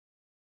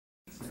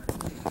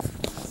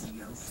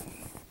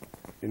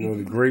You know,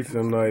 the greats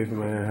in life,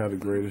 man, have the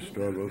greatest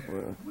struggles,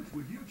 man.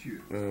 You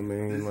know what I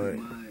mean? Like,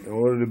 in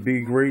order to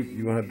be great,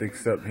 you gonna have to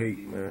accept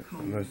hate, man.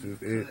 And that's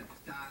just it.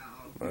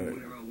 Like,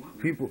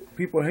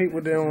 people hate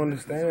what they don't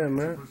understand,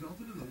 man.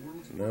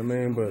 You know what I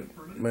mean?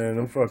 But, man,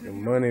 them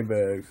fucking money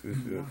bags is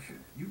just,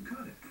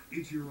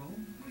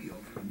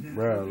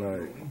 bro,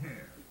 like,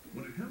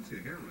 when it comes to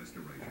hair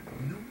restoration,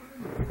 no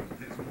one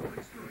has more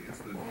experience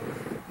than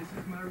this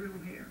is my real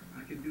hair.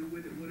 I can do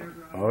with it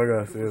whatever I want. All I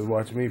gotta say is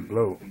watch me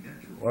blow.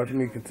 Watch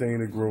me continue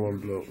to grow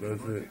and blow.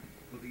 That's it.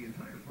 You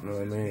know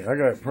what I mean? I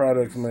got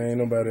products, man, ain't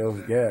nobody else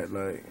got.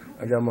 Like,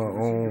 I got my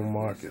own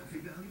market.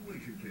 You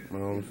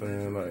know what I'm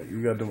saying? Like,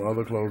 you got them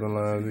other clothing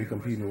lines, we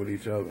competing with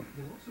each other.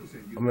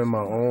 I'm in my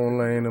own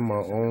lane, in my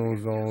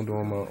own zone,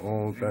 doing my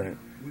own thing.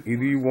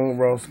 Either you want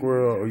raw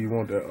squirrel or you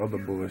want that other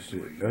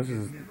bullshit. That's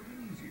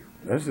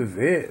just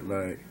it.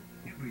 Like,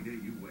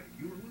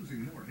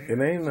 it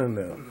ain't nothing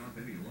else.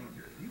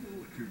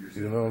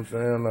 You know what I'm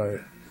saying?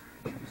 Like,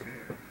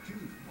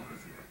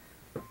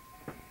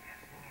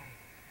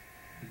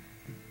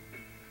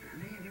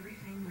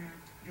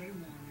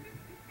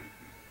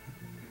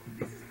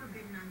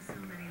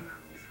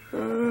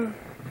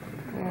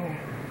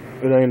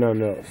 it ain't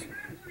nothing else.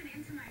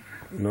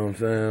 You know what I'm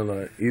saying?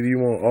 Like, either you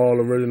want all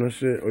original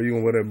shit or you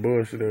want that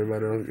bullshit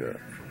everybody else got.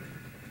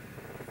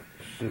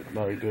 Shit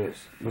like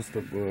this. This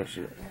the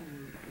bullshit.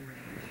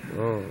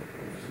 Oh,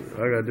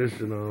 I got this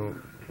shit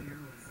on.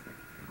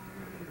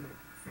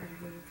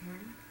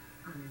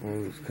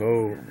 Oh, it's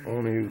cold. I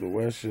don't use the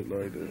wet shit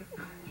like that.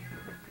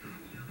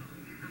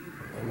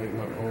 I make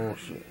my own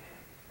shit.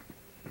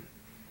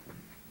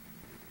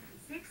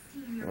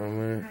 You know what I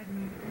mean?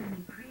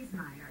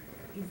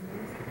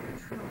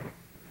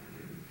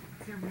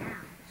 Till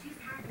now, she's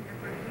had to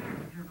never again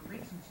in her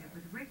relationship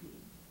with Ricky.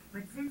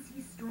 But since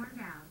he stormed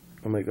out,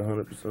 I make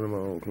 100% of my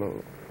own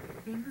clothes.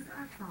 Things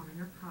are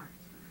falling apart.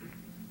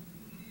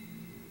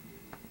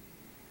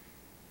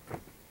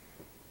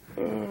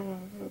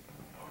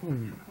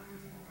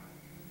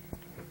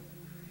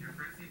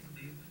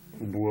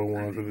 Boy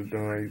wanted to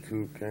done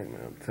YouTube came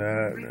out. I'm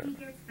tired now.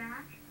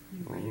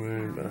 I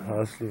mean, been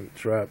hustling,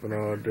 trapping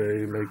all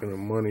day, making the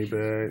money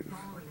bags.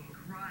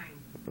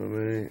 I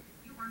mean,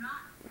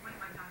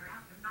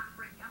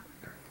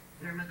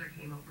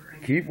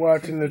 keep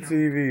watching the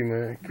TV,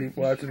 man. Keep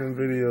watching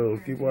the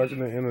videos. Keep watching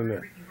the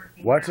internet.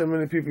 Watch how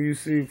many people you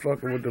see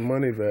fucking with the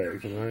money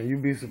bags, man. You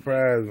be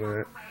surprised,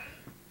 man.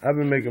 I've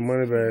been making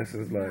money bags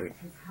since like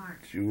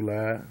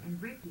July,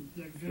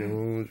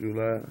 June,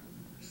 July.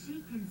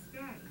 She can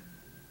stay,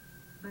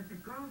 but the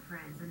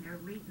girlfriends and their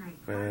late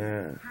night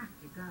parties have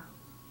to go.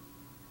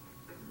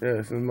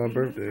 Yeah, since my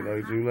birthday,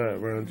 like July,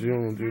 around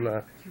June,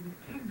 July.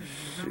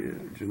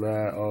 Shit,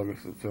 July,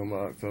 August,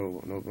 September,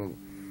 October, November.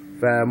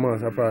 5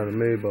 months, I probably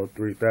made about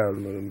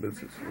 3,000 of them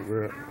bitches, for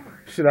real.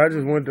 Shit, I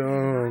just went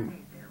to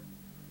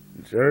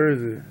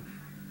Jersey,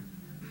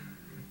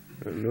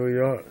 New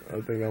York.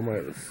 I think I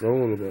might have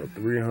sold about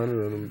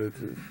 300 of them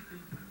bitches.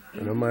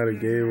 And I might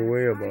have gave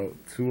away about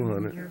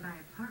 200.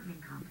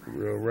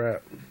 Real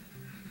rap.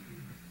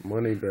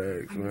 Money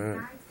bags,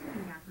 man.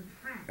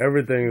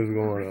 Everything is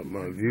going up.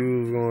 My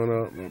views going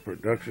up, my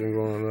production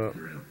going up.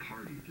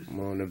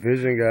 The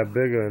vision got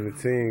bigger and the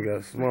team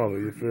got smaller,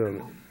 you feel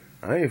me?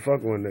 I ain't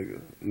fucking with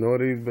niggas, nor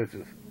these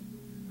bitches.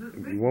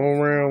 If you won't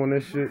around with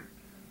this shit,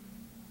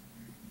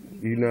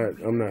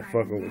 I'm not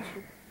fucking with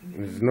you.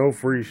 There's no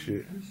free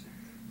shit.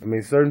 I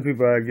mean, certain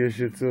people I get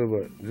shit too,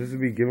 but just to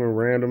be giving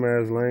random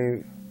ass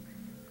lanes,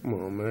 come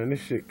on, man,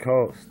 this shit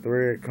costs.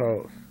 Thread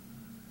costs.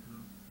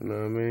 You know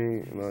what I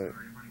mean? Like,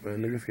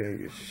 man, niggas can't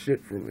get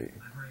shit from me.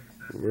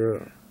 For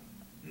real.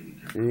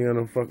 You ain't got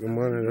no fucking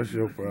money, that's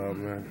your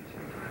problem, man.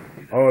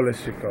 All that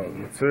shit costs.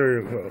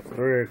 Material costs,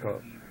 thread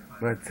costs.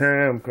 My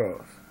time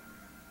costs.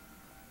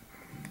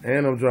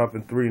 And I'm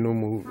dropping 3 new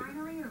movies.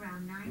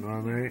 You know what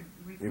I mean?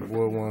 Your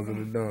boy wanted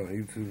it done.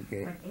 YouTube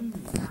can't.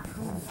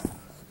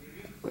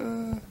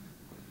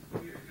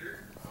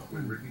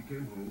 When Ricky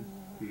came home,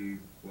 he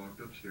walked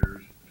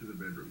upstairs to the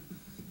bedroom.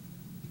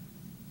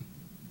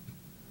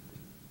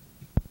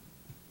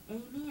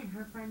 Amy and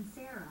her friend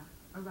Sarah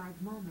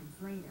arrived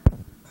moments later.